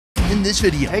In this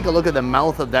video, take a look at the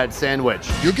mouth of that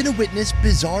sandwich. You're gonna witness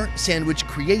bizarre sandwich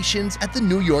creations at the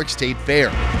New York State Fair.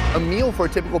 A meal for a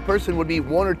typical person would be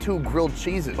 1 or 2 grilled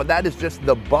cheeses, but that is just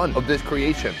the bun of this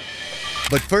creation.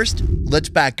 But first, let's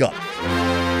back up.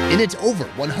 In its over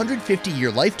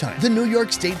 150-year lifetime, the New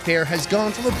York State Fair has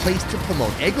gone from a place to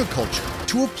promote agriculture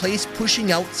to a place pushing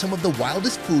out some of the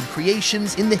wildest food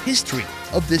creations in the history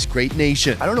of this great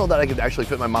nation. I don't know that I could actually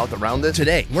fit my mouth around this.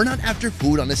 Today, we're not after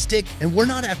food on a stick, and we're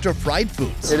not after fried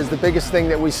foods. It is the biggest thing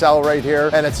that we sell right here,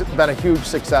 and it's been a huge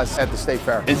success at the State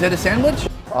Fair. Is it a sandwich?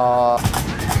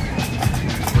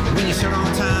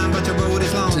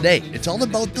 Today, it's all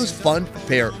about those fun,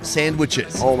 fair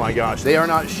sandwiches. Oh my gosh, they are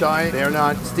not shy, they are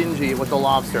not stingy with the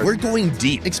lobster. We're going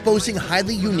deep, exposing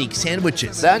highly unique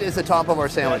sandwiches. That is the top of our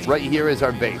sandwich. Right here is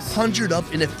our base. Conjured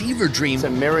up in a fever dream. It's a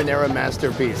marinara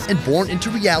masterpiece. And born into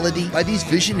reality by these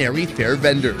visionary fair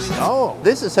vendors. Oh,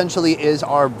 this essentially is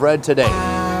our bread today.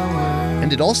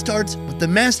 And it all starts with the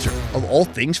master of all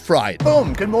things fried.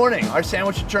 Boom, good morning. Our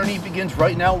sandwich journey begins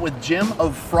right now with Jim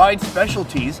of Fried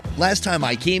Specialties. Last time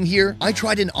I came here, I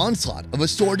tried an onslaught of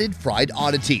assorted fried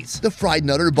oddities. The fried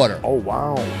Nutter Butter. Oh,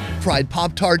 wow. Fried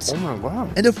Pop-Tarts. Oh my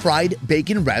God. And a fried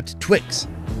bacon-wrapped Twix.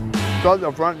 Shut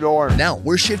the front door. Now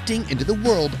we're shifting into the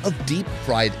world of deep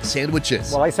fried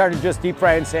sandwiches. Well, I started just deep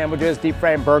frying sandwiches, deep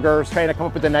frying burgers, trying to come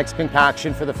up with the next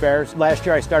concoction for the fairs. Last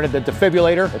year I started the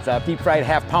Defibrillator. It's a deep fried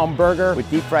half-pound burger with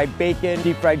deep fried bacon,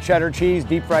 deep fried cheddar cheese,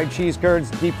 deep fried cheese curds,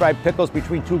 deep fried pickles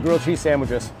between 2 grilled cheese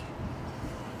sandwiches.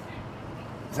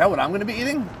 Is that what I'm gonna be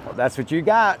eating? Well, that's what you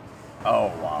got.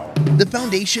 Oh, wow. The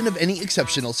foundation of any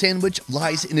exceptional sandwich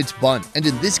lies in its bun, and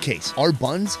in this case, our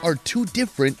buns are 2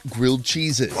 different grilled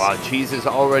cheeses. Wow, cheese is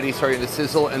already starting to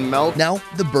sizzle and melt. Now,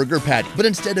 the burger patty, but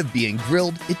instead of being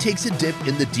grilled, it takes a dip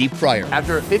in the deep fryer.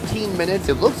 After 15 minutes,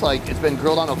 it looks like it's been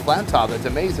grilled on a flat top. That's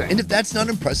amazing. And if that's not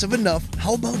impressive enough,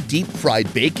 how about deep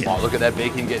fried bacon? Oh, look at that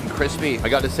bacon getting crispy. I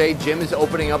got to say, Jim is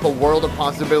opening up a world of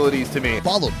possibilities to me.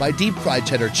 Followed by deep fried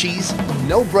cheddar cheese.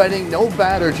 No breading, no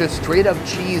batter, just straight up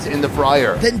cheese in the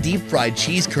fryer. Then deep fried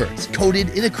cheese curds, coated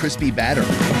in a crispy batter.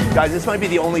 Guys, this might be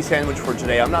the only sandwich for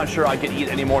today. I'm not sure I could eat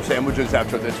any more sandwiches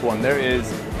after this one. There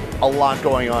is a lot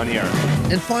going on here.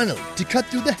 And finally, to cut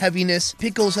through the heaviness,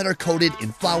 pickles that are coated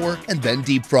in flour and then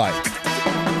deep fried.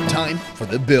 Time for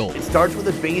the build. It starts with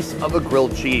a base of a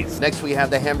grilled cheese. Next we have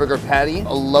the hamburger patty,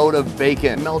 a load of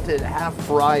bacon, melted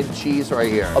half-fried cheese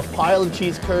right here, a pile of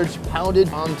cheese curds pounded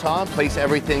on top. Place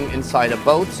everything inside a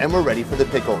boat, and we're ready for the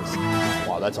pickles.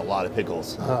 Wow, that's a lot of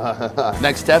pickles.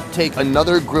 Next step, take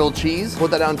another grilled cheese,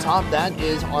 put that on top. That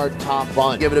is our top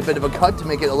bun. Give it a bit of a cut to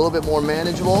make it a little bit more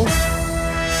manageable.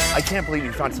 I can't believe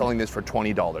you're not selling this for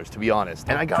 $20, to be honest.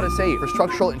 And I gotta say, for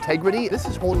structural integrity, this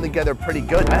is holding together pretty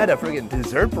good. I had a friggin'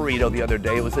 dessert burrito the other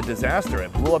day. It was a disaster.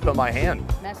 It blew up in my hand.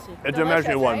 Messy. It's a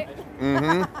messy one.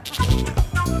 Right?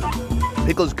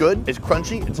 Pickle's good, it's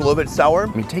crunchy, it's a little bit sour.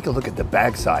 I mean, take a look at the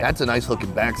backside. That's a nice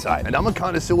looking backside. And I'm a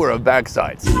connoisseur of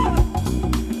backsides.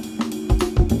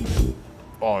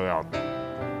 Oh yeah.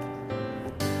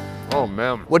 Oh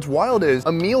man. What's wild is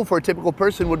a meal for a typical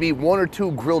person would be 1 or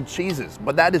 2 grilled cheeses,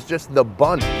 but that is just the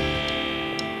bun.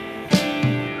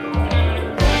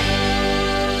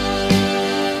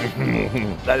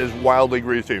 That is wildly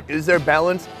greasy. Is there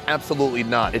balance? Absolutely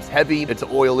not. It's heavy, it's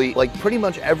oily. Like pretty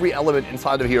much every element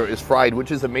inside of here is fried,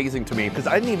 which is amazing to me because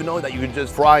I didn't even know that you could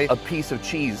just fry a piece of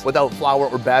cheese without flour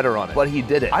or batter on it, but he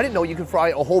did it. I didn't know you could fry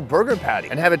a whole burger patty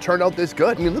and have it turn out this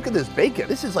good. I mean, look at this bacon.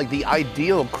 This is like the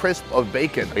ideal crisp of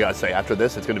bacon. I gotta say, after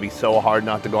this, it's gonna be so hard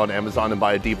not to go on Amazon and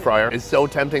buy a deep fryer. It's so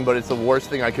tempting, but it's the worst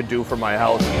thing I could do for my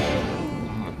health.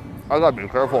 I gotta be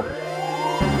careful.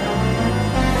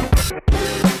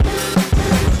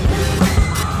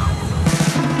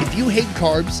 If you hate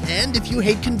carbs and if you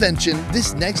hate convention,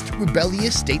 this next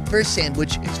rebellious State Fair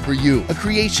sandwich is for you. A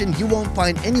creation you won't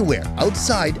find anywhere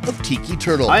outside of TIKKI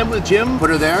Turtle. I am with Jim.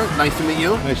 Put her there. Nice to meet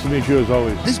you. Nice to meet you as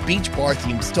always. This beach bar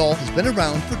themed stall has been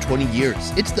around for 20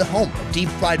 years. It's the home of deep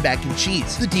fried mac and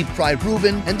cheese, the deep fried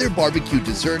Reuben, and their barbecue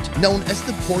dessert known as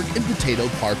the pork and potato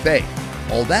parfait.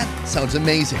 All that sounds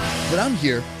amazing, but I'm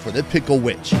here for the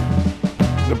Picklewich.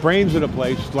 The brains of the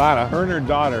place, Lana, her and her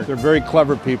daughter, they're very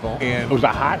clever people. And it was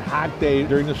a hot, hot day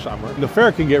during the summer. The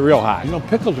fair can get real hot. You know,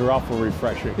 pickles are awful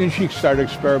refreshing. And she started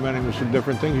experimenting with some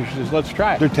different things. And she says, let's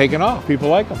try it. They're taking off. People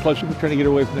like them. Plus, we're trying to get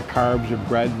away from the carbs and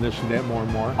bread and this and that more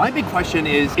and more. My big question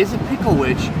is a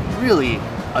Picklewich really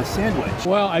a sandwich?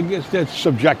 Well, I guess that's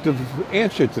subjective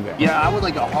answer to that. Yeah, I would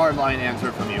like a hard line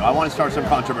answer from you. I want to start some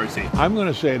controversy. I'm going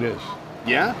to say it is.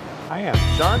 Yeah? I am.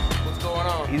 Sean? What's going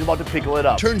on? He's about to pickle it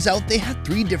up. Turns out they had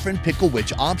 3 different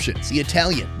Picklewich options: the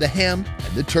Italian, the ham,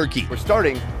 and the turkey. We're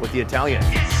starting with the Italian.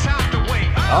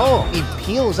 Oh, he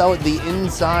peels out the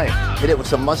inside. Hit it with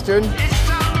some mustard.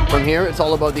 From here, it's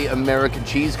all about the American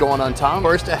cheese going on top.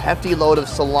 First, a hefty load of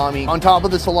salami. On top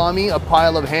of the salami, a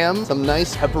pile of ham, some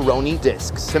nice pepperoni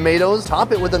discs. Tomatoes,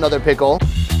 top it with another pickle.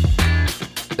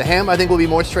 The ham, I think, will be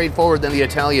more straightforward than the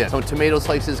Italian. So tomato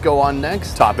slices go on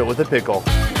next, top it with a pickle.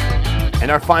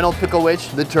 And our final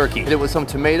Picklewich, the turkey. Hit it with some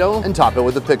tomato and top it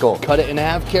with a pickle. Cut it in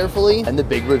half carefully, and the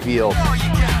big reveal.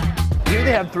 Here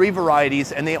they have 3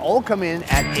 varieties, and they all come in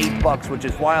at $8, which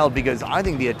is wild because I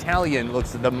think the Italian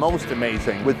looks the most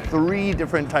amazing with 3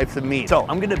 different types of meat. So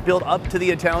I'm gonna build up to the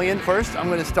Italian. First, I'm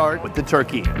gonna start with the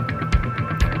turkey.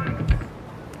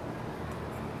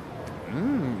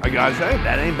 I gotta say,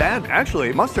 that ain't bad.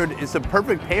 Actually, mustard is the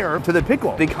perfect pair to the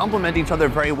pickle. They complement each other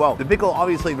very well. The pickle,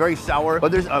 obviously very sour,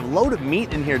 but there's a load of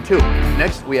meat in here too.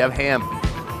 Next, we have ham.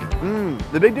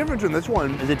 The big difference in this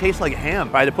one is it tastes like ham.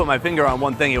 If I had to put my finger on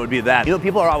one thing, it would be that. You know,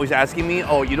 people are always asking me,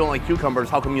 oh, you don't like cucumbers,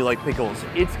 how come you like pickles?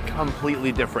 It's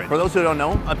completely different. For those who don't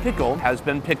know, a pickle has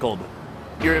been pickled.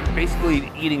 You're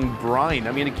basically eating brine.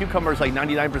 I mean, a cucumber is like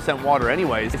 99% water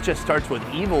anyways. It just starts with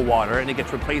evil water and it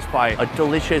gets replaced by a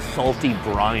delicious salty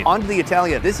brine. On to the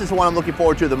Italian. This is the one I'm looking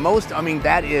forward to the most. I mean,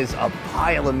 that is a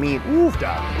pile of meat. Oof,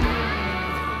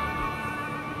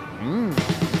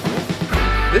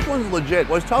 This one's legit.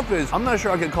 What's tough is, I'm not sure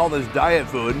I could call this diet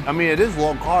food. I mean, it is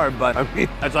low carb, but I mean,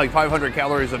 that's like 500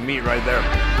 calories of meat right there.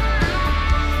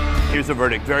 Here's the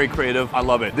verdict, very creative, I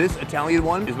love it. This Italian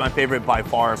one is my favorite by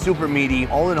far. Super meaty,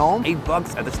 all in all,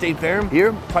 $8 at the state fair.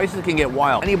 Here, prices can get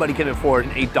wild. Anybody can afford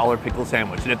an $8 pickle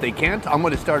sandwich. And if they can't, I'm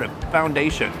gonna start a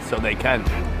foundation so they can.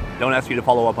 Don't ask me to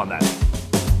follow up on that.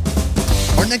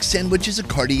 Our next sandwich is a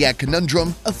cardiac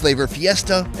conundrum, a flavor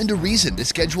fiesta, and a reason to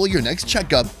schedule your next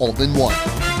checkup all in one.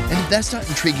 And if that's not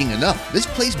intriguing enough, this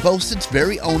place boasts its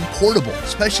very own portable,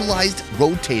 specialized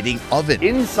rotating oven.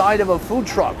 Inside of a food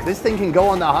truck. This thing can go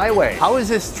on the highway. How is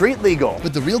this street legal?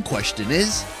 But the real question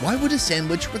is, why would a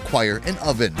sandwich require an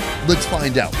oven? Let's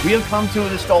find out. We have come to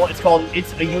an install. It's called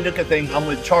It's a UTICA Thing. I'm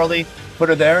with Charlie. Put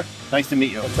her there. Nice to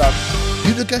meet you. What's up?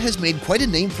 UTICA has made quite a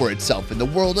name for itself in the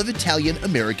world of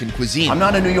Italian-American cuisine. I'm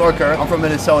not a New Yorker, I'm from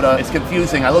Minnesota. It's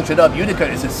confusing. I looked it up. Utica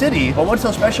is a city, but what's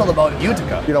so special about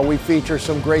Utica? You know, we feature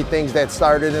some great things that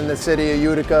started in the city of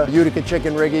Utica. Utica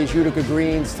chicken riggies, Utica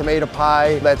greens, tomato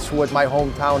pie. That's what my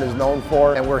hometown is known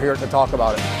for, and we're here to talk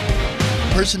about it.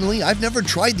 Personally, I've never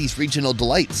tried these regional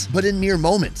delights, but in mere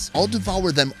moments, I'll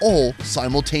devour them all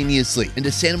simultaneously in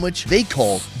a sandwich they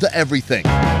call the everything.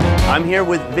 I'm here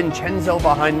with Vincenzo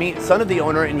behind me, son of the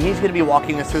owner, and he's going to be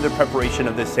walking us through the preparation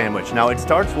of this sandwich. Now, it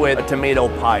starts with a tomato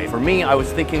pie. For me, I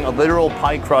was thinking a literal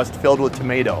pie crust filled with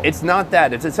tomato. It's not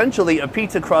that. It's essentially a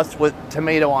pizza crust with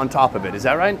tomato on top of it. Is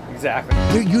that right? Exactly.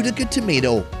 Their Utica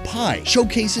tomato pie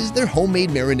showcases their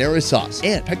homemade marinara sauce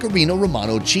and pecorino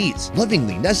romano cheese,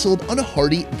 lovingly nestled on a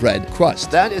hearty bread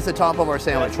crust. That is the top of our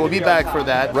sandwich. We'll be back for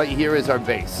that. Right here is our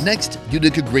base. Next,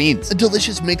 Utica greens, a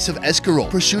delicious mix of escarole,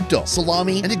 prosciutto,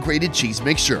 salami, and a grated cheese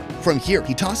mixture. From here,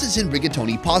 he tosses in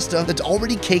rigatoni pasta that's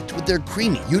already caked with their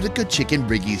creamy Utica chicken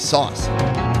riggies sauce.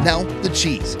 Now, the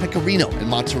cheese, pecorino, and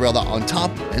mozzarella on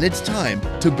top, and it's time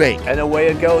to bake. And away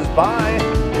it goes. Bye.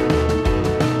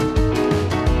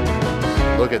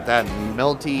 Look at that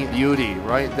melty beauty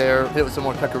right there. Hit it with some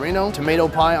more pecorino, tomato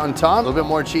pie on top, a little bit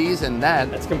more cheese, and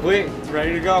that's complete. It's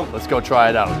ready to go. Let's go try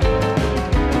it out.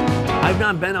 I've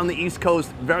not been on the East Coast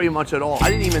very much at all. I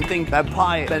didn't even think that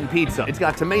pie had been pizza. It's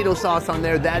got tomato sauce on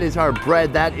there. That is our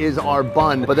bread. That is our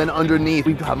bun. But then underneath,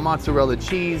 we've got mozzarella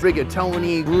cheese,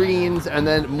 rigatoni, greens, and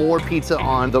then more pizza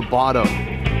on the bottom.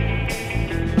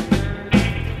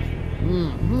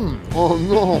 Oh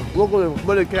no, look at it,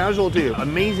 what a casualty.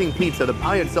 Amazing pizza, the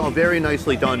pie itself very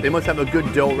nicely done. They must have a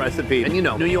good dough recipe. And you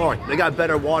know, New York, they got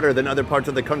better water than other parts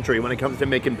of the country when it comes to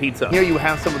making pizza. Here you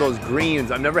have some of those greens.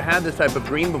 I've never had this type of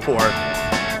green before.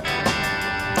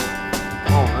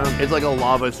 It's like a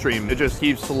lava stream. It just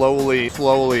keeps slowly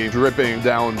dripping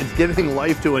down. It's giving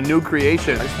life to a new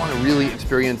creation. I just want to really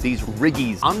experience these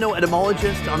riggies. I'm no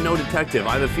etymologist, I'm no detective.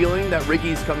 I have a feeling that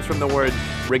riggies comes from the word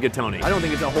rigatoni. I don't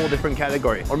think it's a whole different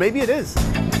category. Or maybe it is.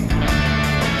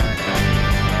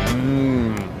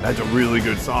 That's a really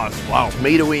good sauce. Wow.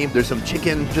 Tomatoey, there's some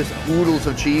chicken, just oodles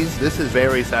of cheese. This is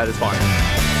very satisfying.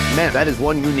 Man, that is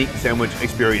one unique sandwich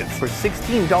experience. For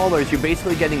 $16, you're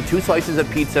basically getting 2 slices of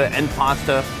pizza and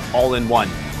pasta all in one.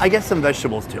 I guess some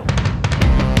vegetables too.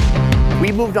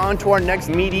 We moved on to our next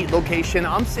meaty location.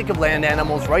 I'm sick of land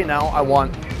animals. Right now, I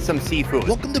want some seafood.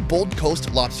 Welcome to Bold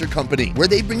Coast Lobster Company, where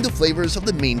they bring the flavors of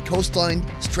the Maine coastline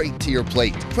straight to your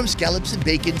plate. From scallops and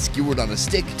bacon skewered on a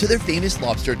stick to their famous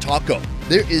lobster taco,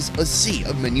 there is a sea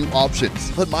of menu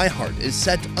options, but my heart is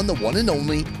set on the one and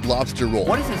only lobster roll.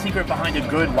 What is the secret behind a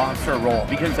good lobster roll?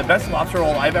 Because the best lobster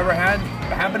roll I've ever had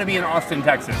happened to be in Austin,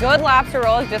 Texas. Good lobster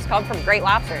rolls just come from great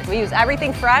lobsters. We use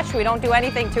everything fresh. We don't do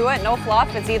anything to it. No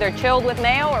fluff. It's either chilled with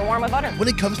mayo or warm with butter. When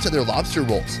it comes to their lobster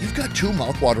rolls, you've got two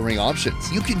mouth-watering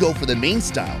options. You can go for the main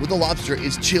style, where the lobster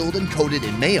is chilled and coated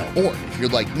in mayo. Or, if you're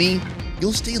like me,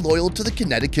 you'll stay loyal to the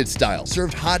Connecticut style,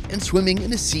 served hot and swimming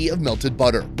in a sea of melted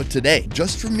butter. But today,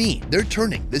 just for me, they're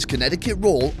turning this Connecticut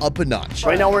roll up a notch.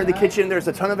 Right now we're in the kitchen. There's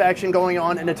a ton of action going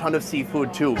on and a ton of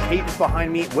seafood too. Kate is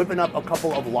behind me whipping up a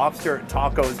couple of lobster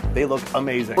tacos. They look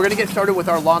amazing. We're gonna get started with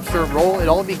our lobster roll. It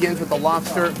all begins with the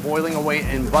lobster boiling away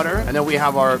in butter, and then we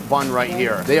have our bun right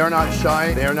here. They are not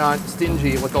shy, they are not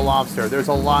stingy with the lobster. There's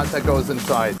a lot that goes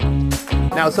inside.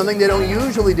 Now, something they don't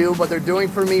usually do, but they're doing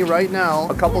for me right now,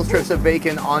 a couple strips of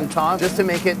bacon on top, just to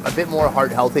make it a bit more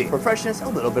heart healthy. For freshness, a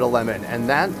little bit of lemon, and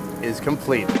that is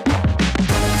complete.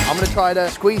 I'm gonna try to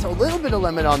squeeze a little bit of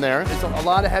lemon on there. It's a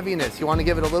lot of heaviness. You wanna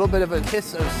give it a little bit of a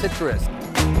kiss of citrus.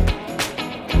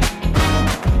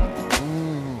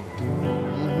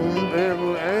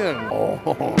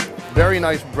 Oh. Very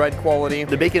nice bread quality.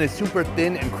 The bacon is super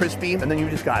thin and crispy, and then you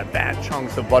just got fat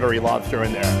chunks of buttery lobster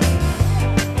in there.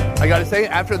 I gotta say,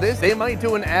 after this, they might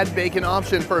do an add bacon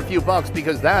option for a few bucks,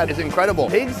 because that is incredible.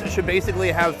 Pigs should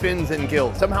basically have fins and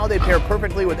gills. Somehow they pair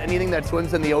perfectly with anything that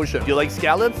swims in the ocean. Do you like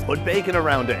scallops? Put bacon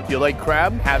around it. Do you like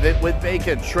crab? Have it with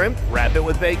bacon. Shrimp? Wrap it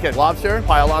with bacon. Lobster?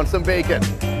 Pile on some bacon.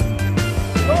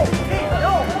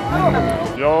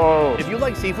 Yo. If you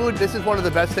like seafood, this is one of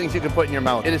the best things you can put in your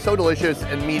mouth. It is so delicious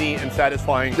and meaty and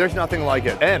satisfying. There's nothing like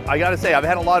it. And I gotta say, I've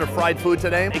had a lot of fried food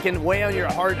today. It can weigh on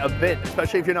your heart a bit,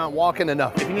 especially if you're not walking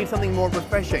enough. If you need something more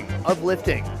refreshing,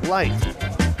 uplifting, light,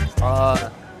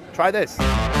 try this.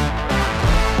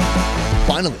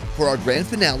 Finally, for our grand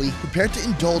finale, prepare to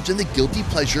indulge in the guilty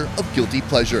pleasure of guilty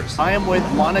pleasures. I am with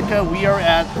Monica. We are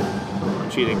at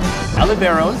cheating.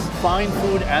 ALIVERO'S, fine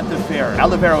food at the fair.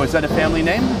 Alivero, is that a family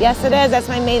name? Yes, it is. That's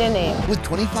my maiden name. With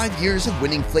 25 years of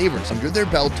winning flavors under their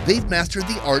belt, they've mastered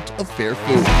the art of fair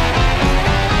food.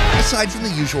 Aside from the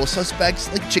usual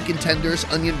suspects like chicken tenders,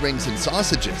 onion rings, and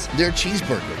sausages, their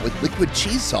cheeseburger with liquid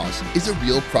cheese sauce is a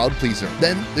real crowd pleaser.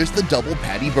 Then there's the double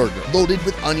patty burger, loaded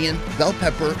with onion, bell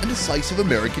pepper, and a slice of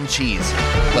American cheese.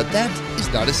 But that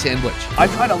is not a sandwich.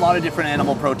 I've tried a lot of different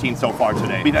animal protein so far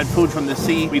today. We've had food from the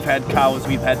sea, we've had cows,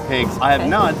 we've had pigs. I have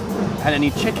not had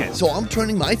any chicken. So I'm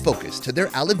turning my focus to their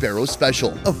ALIVERO'S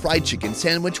special, a fried chicken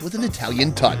sandwich with an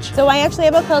Italian touch. So I actually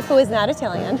have a cook who is not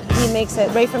Italian. He makes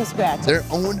it right from scratch. Their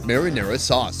own marinara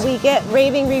sauce. We get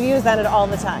raving reviews on it all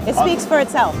the time. It speaks for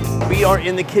itself. We are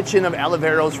in the kitchen of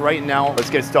ALIVERO'S right now.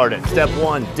 Let's get started. Step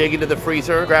one, dig into the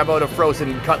freezer, grab out a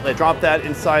frozen cutlet, drop that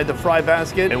inside the fry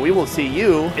basket, and we will see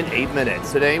you in 8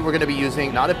 minutes. Today, we're gonna be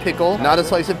using not a pickle, not a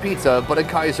slice of pizza, but a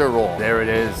Kaiser roll. There it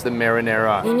is, the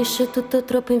marinara.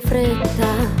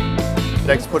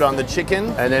 Next, put on the chicken,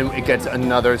 and then it gets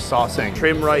another saucing.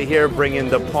 Trim right here, bring in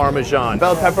the Parmesan.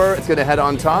 Bell pepper, it's gonna head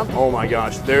on top. Oh my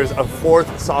gosh, there's a fourth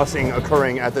saucing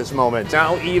occurring at this moment.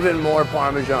 Now even more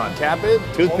Parmesan. Tap it,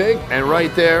 toothpick, and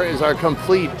right there is our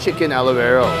complete chicken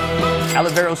ALIVERO.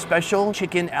 ALIVERO special,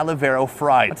 chicken ALIVERO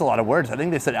fried. That's a lot of words. I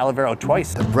think they said ALIVERO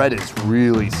twice. The bread is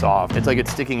really soft. It's like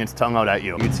it's sticking its tongue out at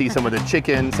you. You can see some of the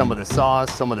chicken, some of the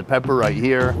sauce, some of the pepper right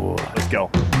here. Ooh, let's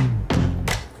go.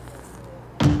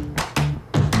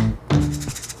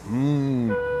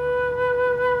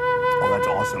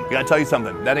 Awesome. I gotta tell you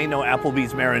something, that ain't no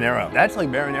Applebee's marinara. That's like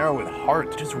marinara with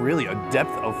heart, just really a depth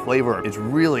of flavor. It's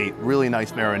really, really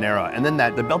nice marinara. And then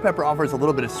the bell pepper offers a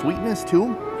little bit of sweetness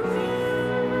too.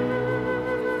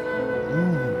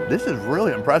 This is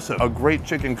really impressive. A great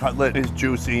chicken cutlet is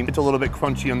juicy. It's a little bit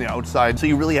crunchy on the outside. So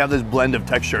you really have this blend of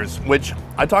textures, which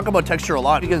I talk about texture a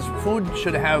lot because food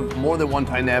should have more than one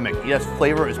dynamic. Yes,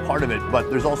 flavor is part of it, but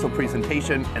there's also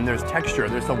presentation and there's texture.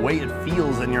 There's the way it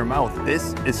feels in your mouth.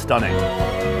 This is stunning.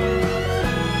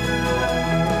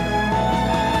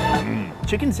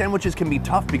 Chicken sandwiches can be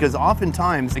tough because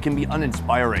oftentimes it can be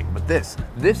uninspiring, but this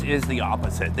is the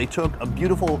opposite. They took a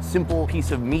beautiful, simple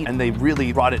piece of meat and they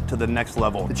really brought it to the next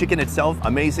level. The chicken itself,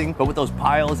 amazing, but with those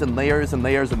piles and layers of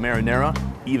marinara,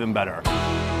 even better.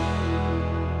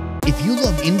 If you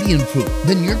love Indian food,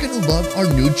 then you're gonna love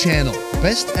our new channel,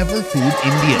 Best Ever Food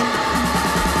India.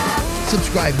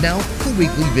 Subscribe now for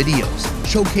weekly videos,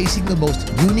 showcasing the most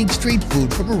unique street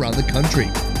food from around the country.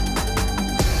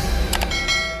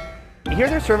 Here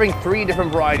they're serving 3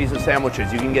 different varieties of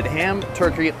sandwiches. You can get ham,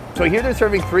 turkey. So here they're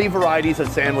serving 3 varieties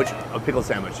of pickle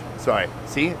sandwich. Sorry,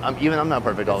 see, I'm not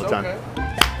perfect all the time. Okay.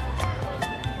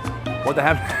 What the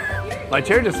heck? My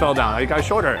chair just fell down, I got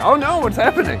shorter. Oh no, what's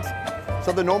happening?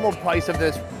 So the normal price of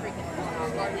this.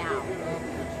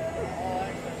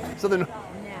 So the.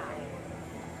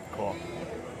 Cool.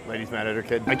 Ladies mad at her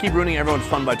kid. I keep ruining everyone's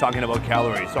fun by talking about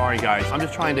calories. Sorry guys. I'm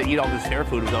just trying to eat all this hair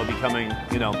food without becoming,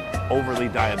 you know, overly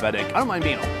diabetic. I don't mind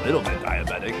being a little bit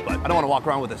diabetic, but I don't want to walk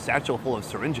around with a satchel full of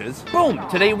syringes. Boom!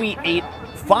 Today we ate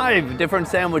 5 different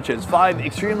sandwiches, 5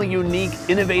 extremely unique,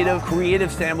 innovative,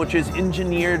 creative sandwiches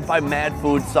engineered by mad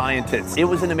food scientists. It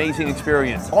was an amazing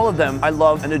experience. All of them I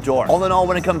love and adore. All in all,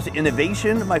 when it comes to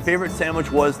innovation, my favorite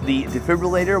sandwich was the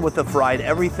Defibrillator with the fried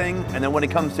everything. And then when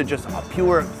it comes to just a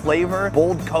pure flavor,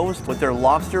 Bold Coast with their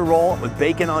lobster roll with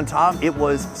bacon on top, it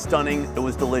was stunning. It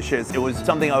was delicious. It was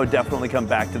something I would definitely come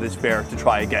back to this fair to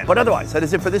try again. But otherwise, that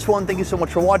is it for this one. Thank you so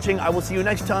much for watching. I will see you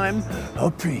next time.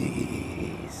 Peace.